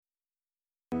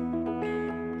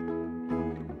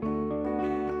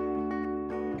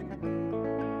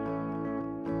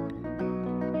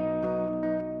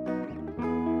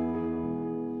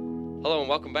Hello and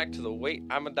welcome back to the Wait,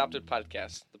 I'm Adopted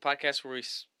podcast, the podcast where we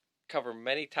cover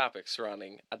many topics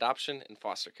surrounding adoption and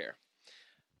foster care.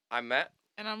 I'm Matt.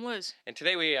 And I'm Liz. And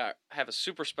today we have a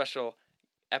super special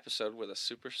episode with a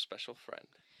super special friend.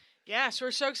 Yeah, so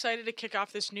we're so excited to kick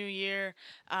off this new year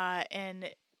and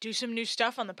do some new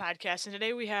stuff on the podcast. And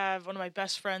today we have one of my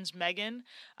best friends, Megan.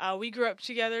 We grew up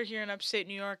together here in upstate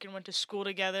New York and went to school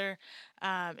together.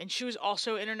 And she was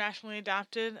also internationally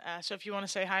adopted. So if you want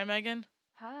to say hi, Megan.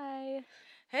 Hi.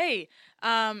 Hey,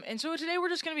 and so today we're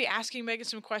just going to be asking Megan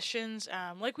some questions.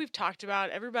 Like we've talked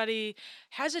about, everybody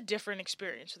has a different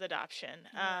experience with adoption.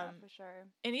 Yeah, for sure.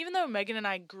 And even though Megan and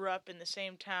I grew up in the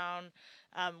same town,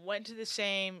 went to the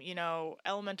same,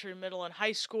 elementary, middle, and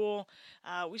high school,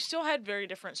 we still had very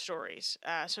different stories.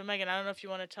 So Megan, I don't know if you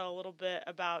want to tell a little bit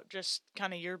about just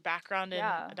kind of your background in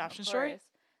adoption story.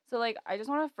 So, I just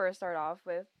want to first start off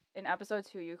with, in episode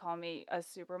 2, you call me a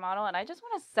supermodel, and I just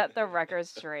want to set the record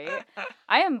straight.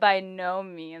 I am by no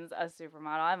means a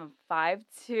supermodel. I'm a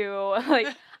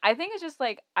 5'2". I think it's just,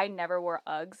 I never wore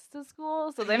Uggs to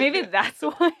school, so then maybe that's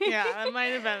why. Yeah, that might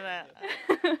have been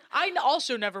that. I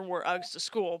also never wore Uggs to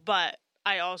school, but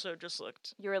I also just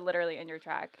looked. You were literally in your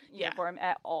track uniform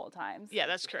at all times. Yeah,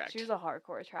 that's correct. She was a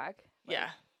hardcore track. Yeah.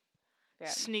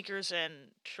 Sneakers and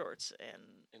shorts and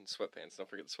sweatpants. Don't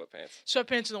forget the sweatpants.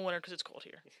 Sweatpants in the winter because it's cold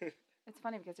here. It's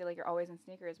funny because you're always in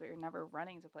sneakers, but you're never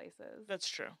running to places. That's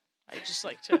true. I just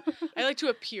like to. I like to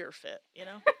appear fit.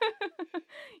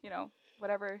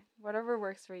 Whatever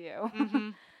works for you. Mm-hmm.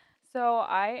 So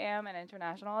I am an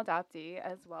international adoptee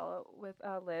as well with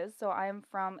Liz. So I am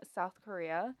from South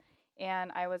Korea,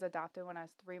 and I was adopted when I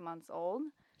was 3 months old.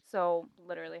 So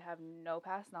literally have no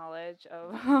past knowledge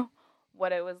of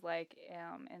what it was like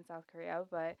in South Korea.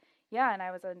 But yeah, and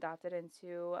I was adopted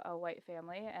into a white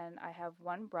family, and I have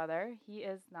one brother. He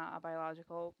is not a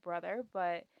biological brother,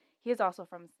 but he is also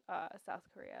from South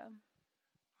Korea.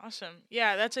 Awesome.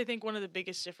 Yeah, that's, I think, one of the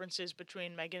biggest differences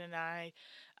between Megan and I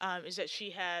is that she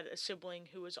had a sibling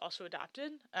who was also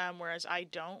adopted, whereas I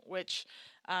don't, which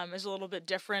is a little bit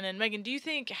different. And Megan, do you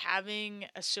think having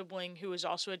a sibling who was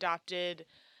also adopted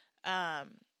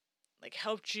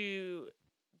helped you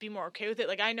be more okay with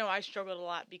it? I know I struggled a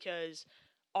lot because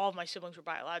all of my siblings were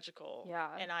biological. Yeah.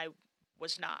 And I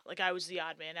was not. I was the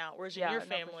odd man out. Whereas in your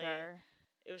family,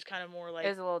 it was kind of more it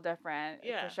was a little different.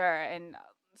 Yeah. For sure. And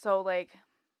so,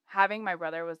 having my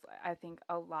brother was, I think,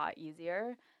 a lot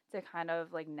easier to kind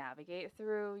of, navigate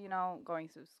through, going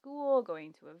through school,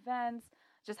 going to events,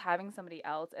 just having somebody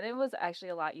else. And it was actually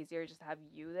a lot easier just to have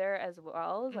you there as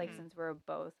well, Mm-hmm. Since we're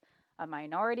both a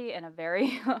minority in a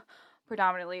very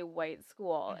predominantly white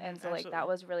school. Mm-hmm, and so, absolutely. that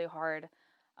was really hard.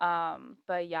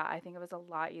 But yeah, I think it was a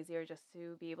lot easier just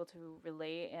to be able to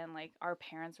relate, and our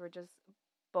parents were just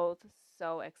both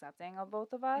so accepting of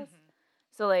both of us. Mm-hmm.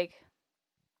 So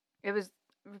it was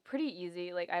pretty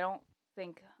easy. I don't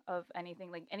think of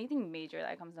anything major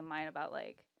that comes to mind about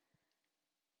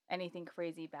anything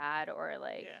crazy bad or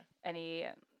any.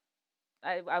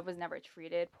 I was never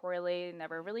treated poorly,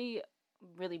 never really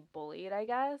bullied, I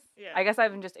guess. Yeah. I guess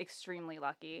I'm just extremely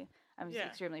lucky. I'm just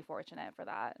extremely fortunate for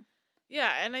that.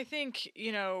 Yeah, and I think,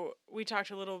 we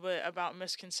talked a little bit about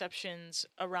misconceptions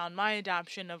around my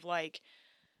adoption of,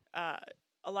 a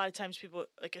lot of times people,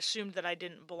 assumed that I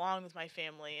didn't belong with my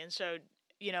family. And so,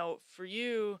 for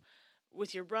you,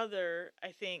 with your brother,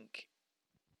 I think,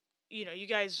 you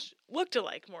guys looked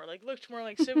alike more, looked more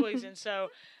like siblings. And so,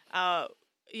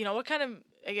 what kind of,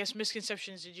 I guess,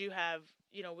 misconceptions did you have,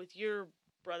 with your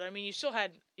brother? I mean, you still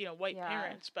had, white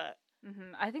parents, but.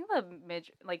 Mm-hmm. I think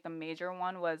the major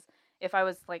one was if I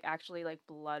was actually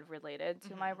blood related to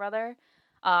Mm-hmm. my brother,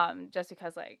 just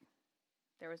because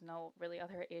there was no really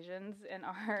other Asians in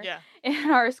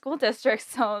our school district,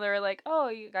 so they were like, oh,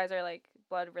 you guys are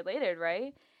blood related,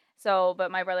 right? So,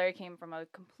 but my brother came from a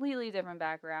completely different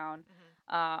background,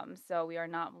 so we are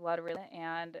not blood related,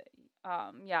 and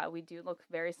we do look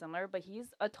very similar, but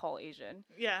he's a tall Asian.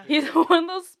 Yeah, he's one of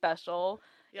those special.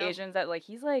 Yep. Asians that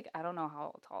he's I don't know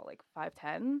how tall,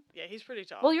 5'10". Yeah, he's pretty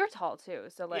tall. Well, you're tall too,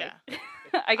 so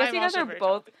I guess you guys are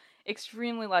both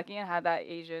extremely lucky and have that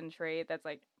Asian trait that's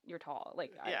you're tall.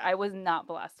 I was not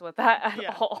blessed with that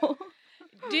at all.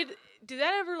 Did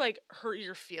that ever hurt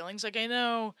your feelings? I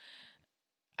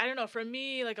don't know, for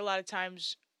me, a lot of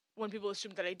times when people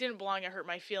assumed that I didn't belong, it hurt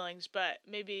my feelings, but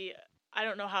maybe I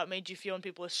don't know how it made you feel when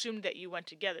people assumed that you went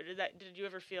together. Did you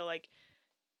ever feel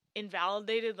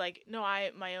invalidated, no,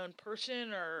 I my own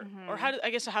person, or how did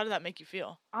that make you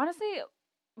feel? Honestly,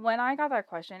 when I got that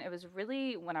question, it was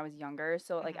really when I was younger,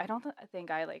 so I don't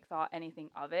think I thought anything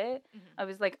of it. I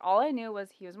was all I knew was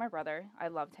he was my brother, I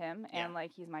loved him, and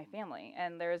he's my family,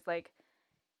 and there's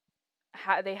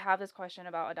they have this question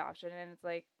about adoption, and it's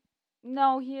like,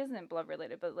 no, he isn't blood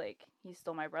related, but like he's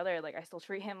still my brother. Like I still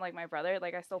treat him like my brother.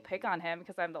 Like I still pick on him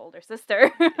because I'm the older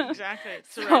sister. Exactly.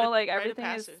 It's So a rite of- like rite of everything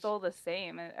is passage. still the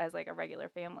same as like a regular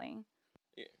family.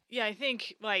 Yeah, I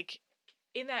think like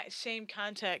in that same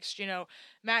context,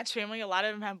 Matt's family, a lot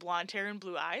of them have blonde hair and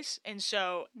blue eyes, and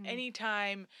so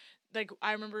anytime, like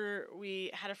I remember we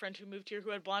had a friend who moved here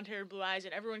who had blonde hair and blue eyes,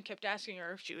 and everyone kept asking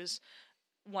her if she was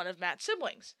one of Matt's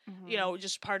siblings,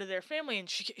 just part of their family, and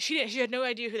she had no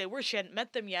idea who they were. She hadn't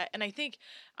met them yet, and I think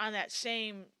on that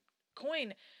same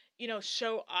coin,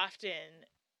 so often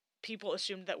people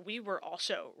assumed that we were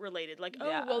also related. Like,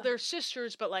 oh, well, they're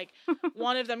sisters, but like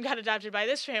one of them got adopted by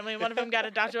this family and one of them got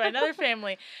adopted by another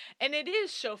family. And it is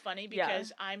so funny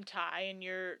because I'm Thai and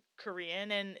you're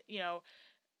Korean, and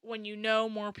when you know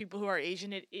more people who are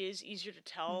Asian, it is easier to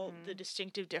tell the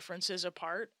distinctive differences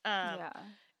apart.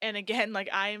 And again, like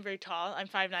I am very tall. I'm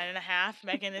 5'9.5".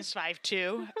 Megan is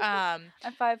 5'2". I'm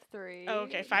 5'3". Oh,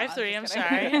 okay, No, 5'3". I'm just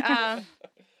sorry. kidding.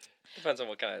 Depends on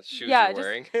what kind of shoes you're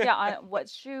wearing. On what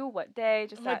shoe, what day,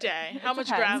 just what day, how much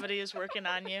depends. gravity is working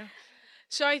on you.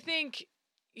 So I think,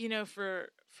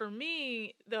 for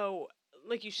me though,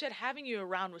 like you said, having you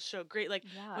around was so great. Like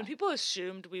when people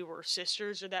assumed we were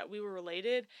sisters or that we were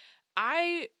related,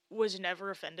 I was never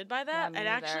offended by that. Yeah, it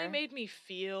actually made me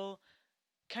feel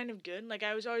kind of good. Like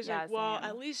I was always like, well,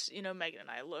 at least Megan and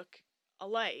I look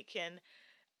alike. And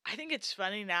I think it's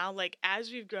funny now, like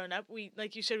as we've grown up, we,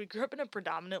 like you said, we grew up in a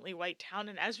predominantly white town,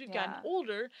 and as we've gotten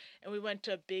older and we went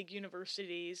to big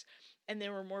universities and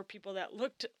there were more people that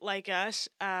looked like us,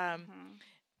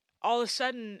 all of a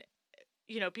sudden,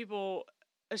 people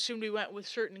assumed we went with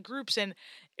certain groups, and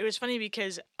it was funny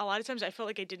because a lot of times I felt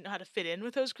like I didn't know how to fit in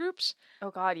with those groups.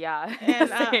 Oh God, yeah. And,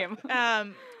 Same.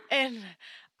 And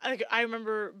like I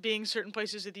remember being certain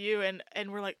places with you,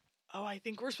 and we're like, oh, I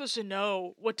think we're supposed to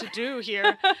know what to do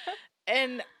here,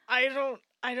 and I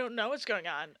don't know what's going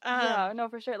on. Yeah, no,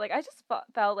 for sure. Like I just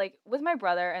felt like with my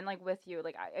brother and like with you,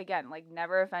 like I, again, like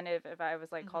never offended if I was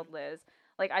like called Liz.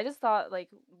 Like I just thought like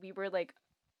we were like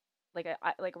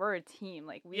we're a team.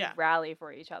 Like we rally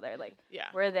for each other. Like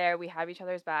we're there. We have each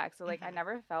other's back. So like I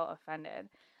never felt offended.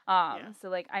 So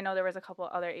like I know there was a couple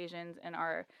other Asians in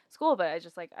our school, but I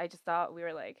just thought we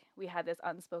were like we had this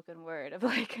unspoken word of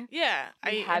like we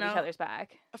have each other's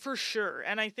back for sure.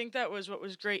 And I think that was what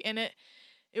was great in it.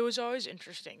 It was always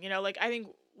interesting, like I think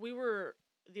we were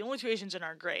the only two Asians in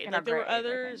our grade. Like there were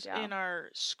others in our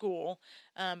school,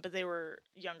 but they were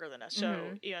younger than us.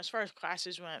 So as far as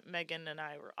classes went, Megan and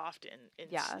I were often in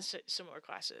similar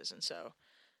classes, and so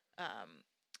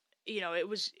it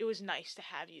was nice to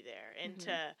have you there and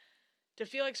to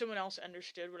feel like someone else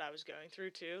understood what I was going through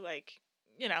too. Like,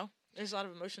 there's a lot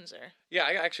of emotions there. Yeah,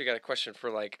 I actually got a question for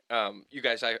like you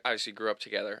guys. I obviously grew up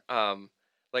together.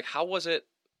 Like how was it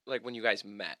like when you guys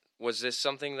met? Was this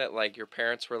something that like your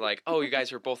parents were like, oh, you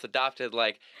guys were both adopted?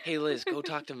 Like, hey Liz, go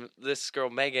talk to this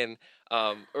girl Megan.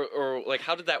 Or like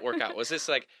how did that work out? Was this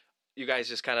like you guys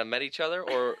just kind of met each other,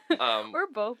 or we're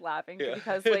both laughing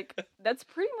because like that's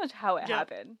pretty much how it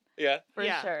happened. Yeah, for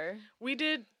sure. We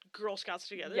did Girl Scouts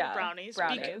together, brownies.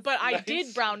 But I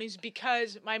did brownies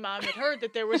because my mom had heard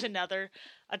that there was another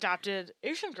adopted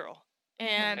Asian girl,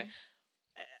 and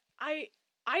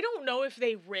I don't know if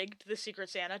they rigged the Secret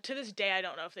Santa. To this day, I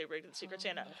don't know if they rigged the Secret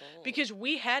Santa because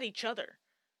we had each other.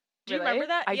 Do you remember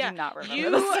that? I do not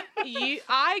remember this.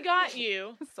 I got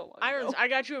you. So long ago. I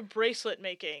got you a bracelet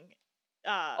making.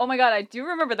 Oh my God, I do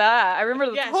remember that. I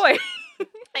remember the toy.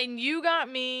 And you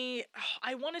got me,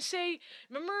 I want to say,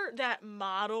 remember that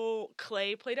model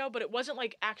clay Play-Doh, but it wasn't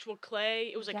like actual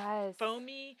clay. It was like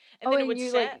foamy, and then it would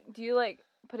set. Like, do you like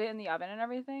put it in the oven and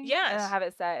everything? Yes. And have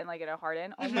it set and like it'll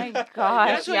harden? Oh my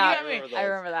gosh. I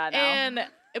remember that now.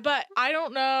 But I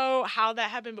don't know how that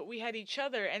happened, but we had each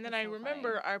other, and then I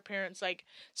remember our parents like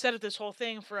set up this whole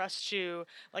thing for us to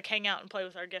like hang out and play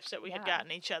with our gifts that we had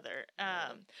gotten each other.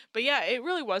 But yeah, it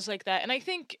really was like that, and I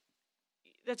think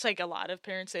that's like a lot of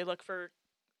parents, they look for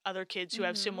other kids who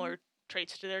have similar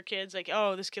traits to their kids, like,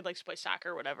 oh, this kid likes to play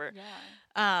soccer or whatever.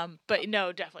 But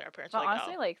no, definitely our parents were like,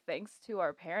 honestly, like thanks to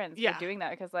our parents for doing that,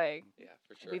 because like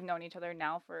for sure. we've known each other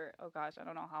now for I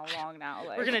don't know how long now.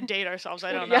 Like we're gonna date ourselves.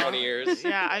 I don't know. 20 years.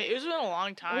 Yeah, it's been a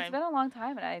long time. It's been a long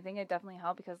time, and I think it definitely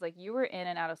helped because like you were in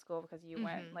and out of school because you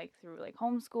went like through like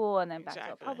homeschool and then back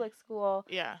to a public school.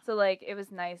 Yeah. So like it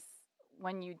was nice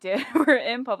when you were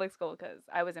in public school, because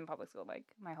I was in public school like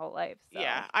my whole life. So.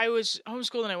 Yeah, I was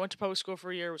homeschooled and I went to public school for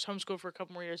a year, was homeschooled for a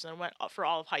couple more years, and then went for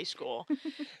all of high school.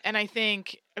 And I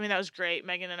think, that was great.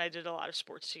 Megan and I did a lot of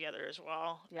sports together as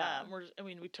well. Yeah.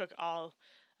 We took all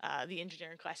the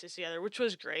engineering classes together, which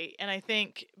was great. And I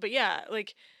think, but yeah,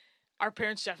 like our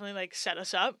parents definitely like set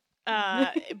us up.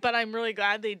 But I'm really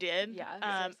glad they did. Yeah, and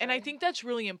I seriously. think that's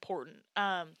really important.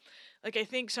 Like I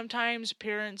think sometimes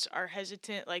parents are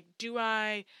hesitant. Like, do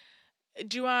I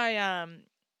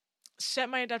set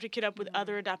my adopted kid up with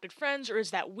other adopted friends, or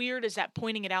is that weird? Is that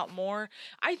pointing it out more?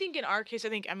 I think in our case,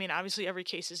 I mean, obviously every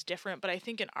case is different, but I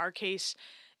think in our case,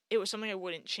 it was something I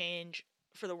wouldn't change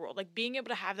for the world. Like being able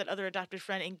to have that other adopted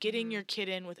friend and getting your kid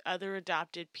in with other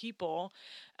adopted people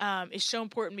is so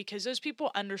important, because those people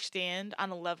understand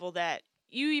on a level that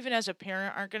you, even as a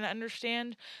parent, aren't going to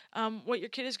understand what your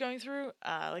kid is going through.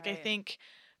 Like I Right. think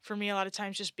for me, a lot of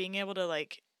times just being able to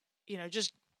like,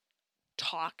 just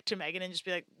talk to Megan and just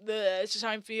be like, this is how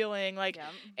I'm feeling, like, Yeah.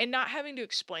 and not having to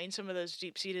explain some of those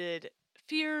deep-seated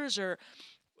fears or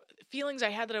feelings I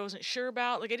had that I wasn't sure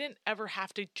about. Like I didn't ever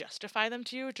have to justify them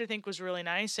to you, which I think was really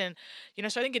nice. And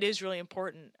so I think it is really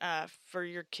important for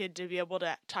your kid to be able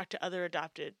to talk to other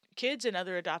adopted kids and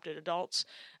other adopted adults,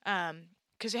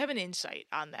 because they have an insight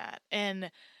on that.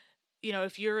 And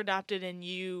if you're adopted and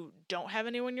you don't have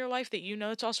anyone in your life that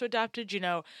that's also adopted,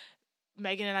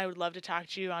 Megan and I would love to talk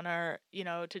to you on our,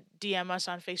 to DM us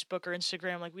on Facebook or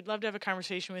Instagram. Like, we'd love to have a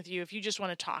conversation with you if you just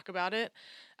want to talk about it.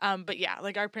 But yeah,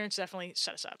 like our parents definitely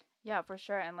set us up. Yeah, for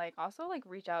sure. And like also like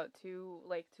reach out to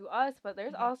us, but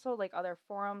there's Mhm. also like other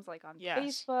forums like on Yes.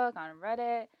 Facebook, on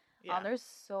Reddit. Yeah. There's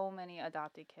so many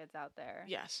adopted kids out there.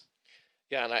 Yes.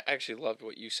 Yeah, and I actually loved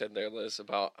what you said there, Liz,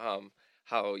 about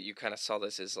how you kind of saw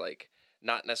this as like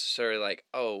not necessarily like,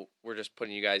 oh, we're just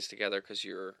putting you guys together because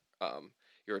you're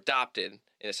adopted,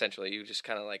 and essentially you just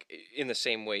kind of like in the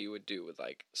same way you would do with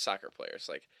like soccer players,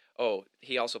 like, oh,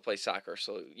 he also plays soccer,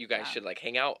 so you guys Yeah. should like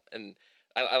hang out. And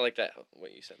I like that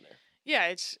what you said there. Yeah,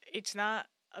 it's not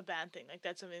a bad thing. Like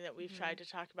that's something that we've Mhm. tried to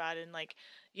talk about, and like,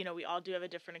 we all do have a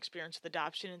different experience with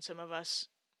adoption, and some of us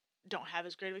don't have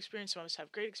as great of experience. Some of us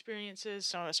have great experiences.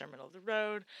 Some of us are middle of the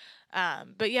road.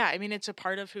 But yeah, I mean, it's a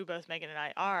part of who both Megan and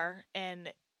I are,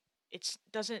 and it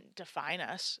doesn't define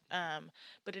us.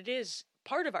 But it is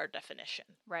part of our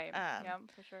definition. Right. Yeah,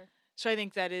 for sure. So I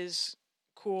think that is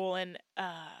cool. And,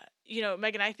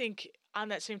 Megan, I think on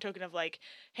that same token of like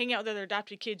hanging out with other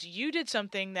adopted kids, you did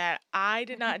something that I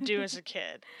did not do as a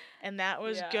kid. And that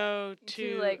was Yeah. go Me to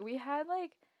too, like we had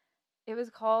like it was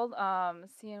called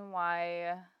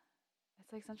CNY.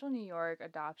 It's like Central New York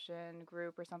Adoption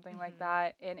Group or something like Mhm.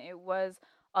 that, and it was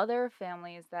other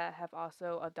families that have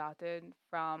also adopted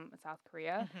from South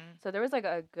Korea. Mhm. So there was like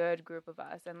a good group of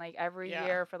us, and like every Yeah.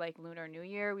 year for like Lunar New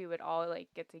Year, we would all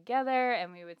like get together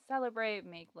and we would celebrate,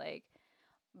 make like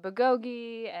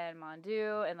bulgogi and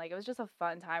mandu, and like it was just a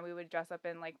fun time. We would dress up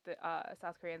in like the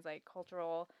South Koreans like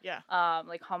cultural Yeah.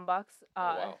 like humbucks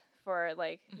wow. for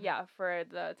like Mhm. for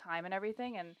the time and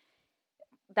everything, and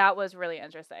that was really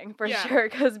interesting for Yeah. sure,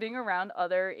 because being around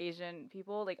other Asian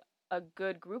people, like a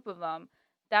good group of them,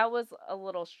 that was a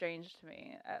little strange to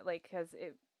me, like because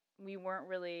we weren't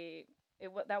really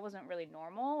that wasn't really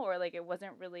normal, or like it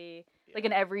wasn't really like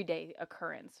an everyday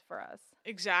occurrence for us.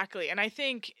 Exactly. And I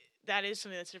think that is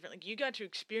something that's different. Like you got to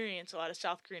experience a lot of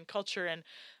South Korean culture, and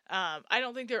I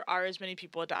don't think there are as many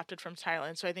people adopted from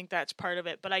Thailand, so I think that's part of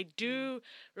it. But I do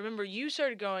remember you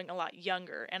started going a lot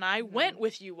younger, and I went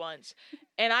with you once,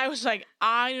 and I was like,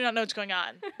 I do not know what's going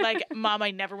on. Like, Mom,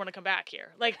 I never want to come back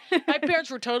here. Like, my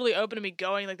parents were totally open to me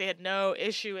going. Like, they had no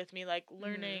issue with me like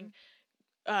learning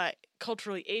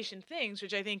culturally Asian things,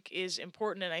 which I think is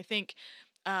important. And I think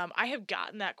I have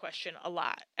gotten that question a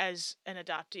lot as an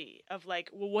adoptee of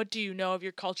like, well, what do you know of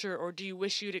your culture, or do you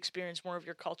wish you'd experience more of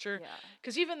your culture? Yeah.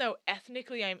 Because even though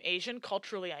ethnically I'm Asian,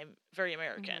 culturally I'm very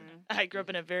American. I grew up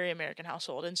in a very American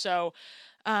household, and so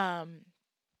I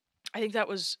think that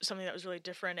was something that was really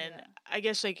different. And Yeah. I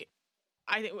guess like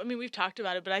I mean, we've talked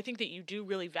about it, but I think that you do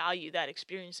really value that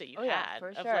experience that you had For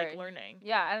of sure. like learning.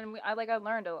 Yeah, and I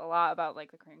learned a lot about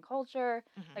like the Korean culture.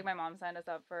 Mhm. Like my mom signed us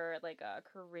up for like a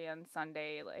Korean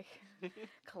Sunday like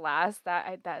class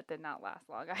that did not last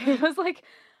long. I was like,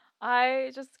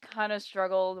 I just kind of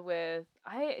struggled with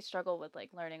like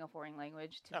learning a foreign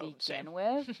language to Oh, begin same.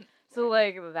 with. So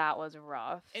like that was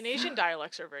rough. And Asian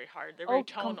dialects are very hard. They're very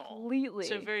tonal. Completely.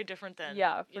 So very different than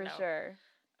Yeah, for sure.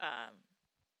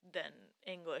 Than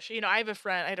English. I had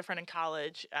a friend in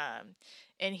college,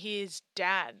 and his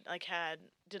dad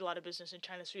did a lot of business in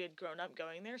China, so he had grown up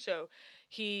going there. So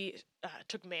he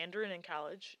took Mandarin in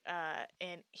college,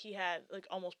 and he had like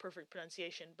almost perfect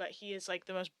pronunciation. But he is like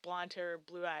the most blonde hair,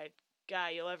 blue eyed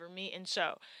guy you'll ever meet, and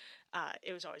so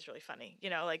it was always really funny.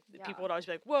 Like Yeah. people would always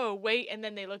be like, "Whoa, wait," and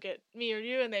then they look at me or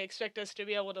you, and they expect us to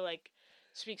be able to like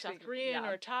speak South Korean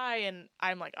or Thai, and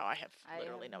I'm like, oh, I have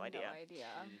literally no idea.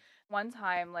 One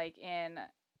time, like in,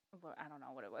 I don't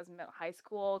know what it was, high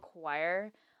school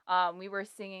choir, we were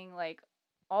singing like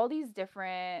all these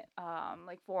different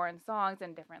like foreign songs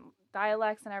and different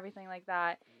dialects and everything like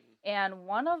that. And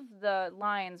one of the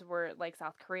lines were like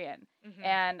South Korean,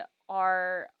 and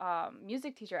our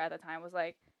music teacher at the time was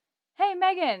like, "Hey,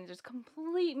 Megan," just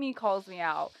completely calls me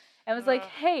out and was like,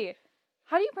 "Hey,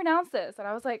 how do you pronounce this?" And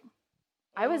I was like,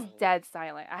 I was dead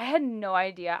silent. I had no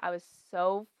idea. I was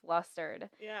so flustered.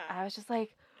 Yeah. I was just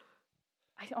like,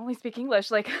 I only speak English.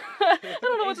 Like, I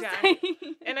don't know what to say.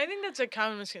 And I think that's a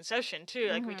common misconception too.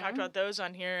 Like we talked about those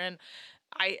on here, and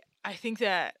I think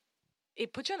that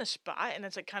it puts you on the spot, and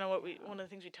that's like kind of what one of the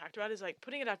things we talked about is like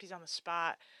putting adoptees on the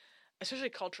spot, especially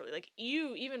culturally. Like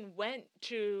you even went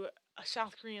to a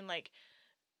South Korean like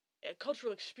a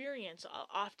cultural experience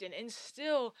often, and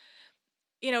still,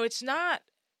 it's not.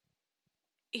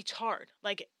 It's hard.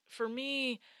 Like for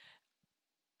me,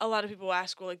 a lot of people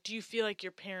ask, well, like, do you feel like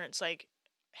your parents like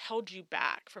held you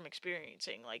back from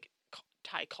experiencing like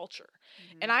Thai culture?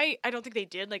 And I don't think they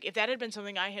did. Like if that had been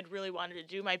something I had really wanted to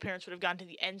do, my parents would have gone to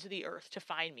the ends of the earth to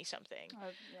find me something.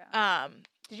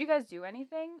 Did you guys do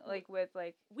anything like with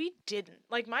like? We didn't.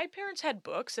 Like my parents had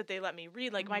books that they let me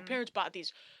read. Like my parents bought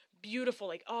these beautiful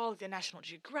like all the National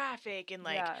Geographic and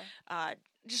like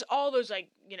just all those like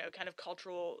kind of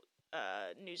cultural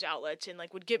news outlets, and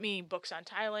like would get me books on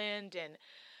Thailand, and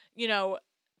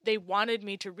they wanted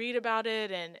me to read about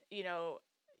it, and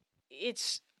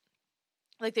it's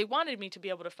like they wanted me to be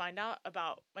able to find out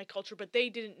about my culture, but they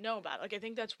didn't know about it. Like I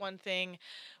think that's one thing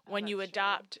when you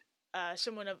adopt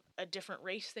someone of a different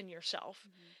race than yourself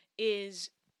is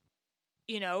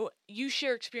you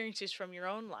share experiences from your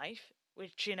own life,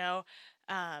 which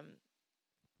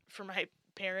for my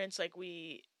parents, like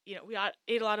we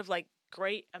ate a lot of like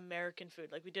great American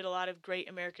food. Like we did a lot of great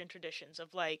American traditions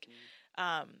of like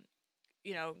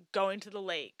going to the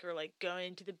lake or like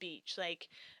going to the beach, like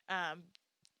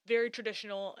very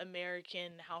traditional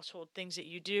American household things that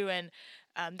you do. And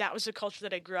that was the culture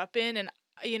that I grew up in. And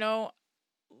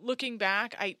looking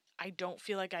back, I don't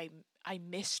feel like I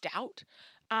missed out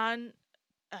on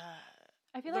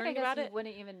I feel like I guess you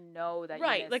wouldn't even know that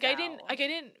right. You like out. I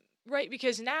didn't right,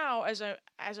 because now as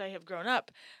I have grown up,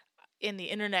 and the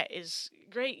internet is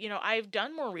great, I've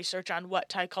done more research on what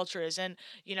Thai culture is, and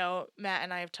Matt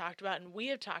and I have talked about, and we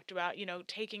have talked about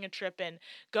taking a trip and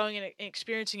going and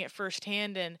experiencing it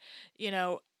firsthand. And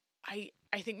I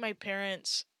think my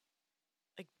parents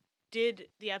like did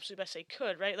the absolute best they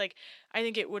could, right? Like I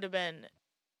think it would have been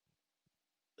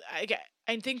I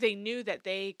think they knew that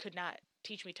they could not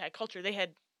teach me Thai culture. They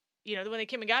had when they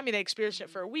came and got me, they experienced it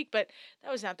for a week, but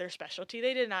that was not their specialty.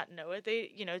 They did not know it.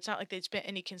 They, it's not like they'd spent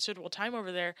any considerable time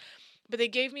over there, but they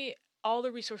gave me all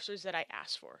the resources that I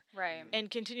asked for. Right. And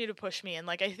continue to push me. And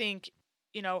like, I think,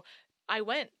 I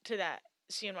went to that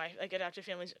CNY, like adopted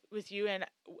families with you, and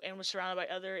was surrounded by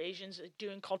other Asians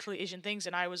doing culturally Asian things.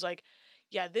 And I was like,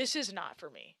 yeah, this is not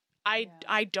for me. I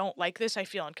don't like this. I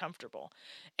feel uncomfortable.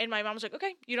 And my mom was like,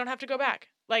 okay, you don't have to go back.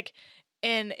 Like,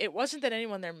 and it wasn't that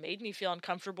anyone there made me feel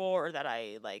uncomfortable or that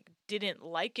I like didn't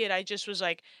like it. I just was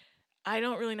like, I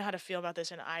don't really know how to feel about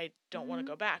this, and I don't want to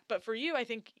go back. But for you,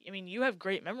 you have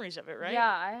great memories of it, right?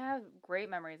 Yeah, I have great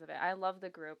memories of it. I love the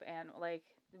group, and like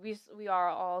we are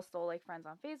all still like friends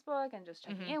on Facebook and just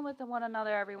checking in with one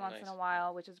another every once in a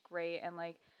while, which is great. And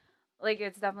like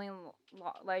it's definitely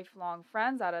lifelong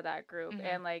friends out of that group.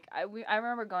 And like I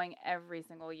remember going every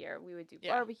single year. We would do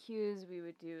barbecues, we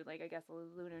would do like I guess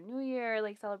Lunar New Year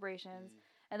like celebrations,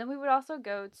 and then we would also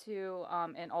go to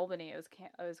in Albany. It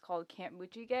was called Camp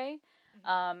Muchige,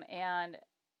 and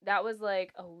that was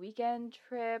like a weekend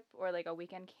trip or like a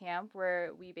weekend camp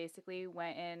where we basically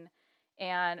went in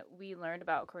and we learned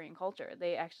about Korean culture.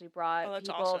 They actually brought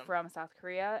people from South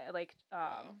Korea, like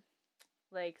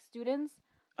students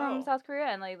from South Korea,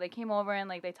 and like they came over and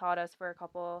like they taught us for a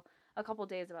couple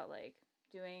days about like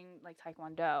doing like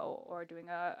taekwondo or doing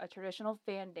a traditional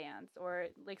fan dance or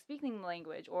like speaking the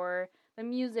language or the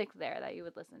music there that you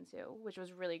would listen to, which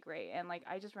was really great. And like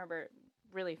I just remember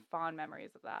really fond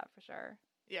memories of that for sure.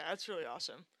 Yeah, that's really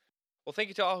awesome. Well, thank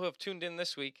you to all who have tuned in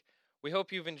this week. We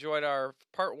hope you've enjoyed our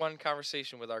part 1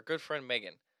 conversation with our good friend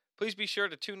Megan. Please be sure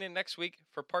to tune in next week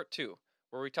for part 2,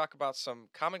 where we talk about some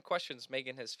common questions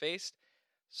Megan has faced,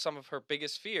 some of her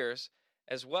biggest fears,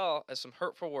 as well as some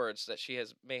hurtful words that she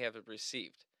may have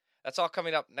received. That's all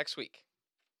coming up next week.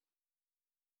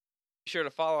 Be sure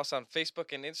to follow us on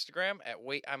Facebook and Instagram at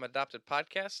Wait I'm Adopted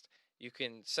Podcast. You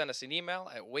can send us an email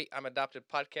at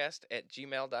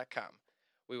waitimadoptedpodcast@gmail.com.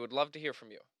 We would love to hear from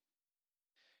you.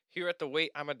 Here at the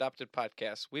Wait I'm Adopted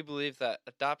podcast, we believe that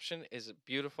adoption is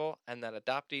beautiful and that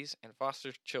adoptees and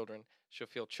foster children should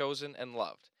feel chosen and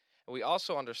loved. And we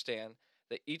also understand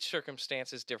that each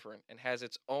circumstance is different and has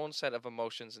its own set of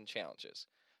emotions and challenges.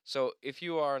 So if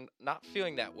you are not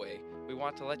feeling that way, we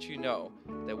want to let you know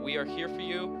that we are here for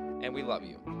you and we love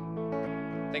you.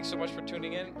 Thanks so much for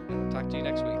tuning in, and we'll talk to you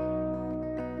next week.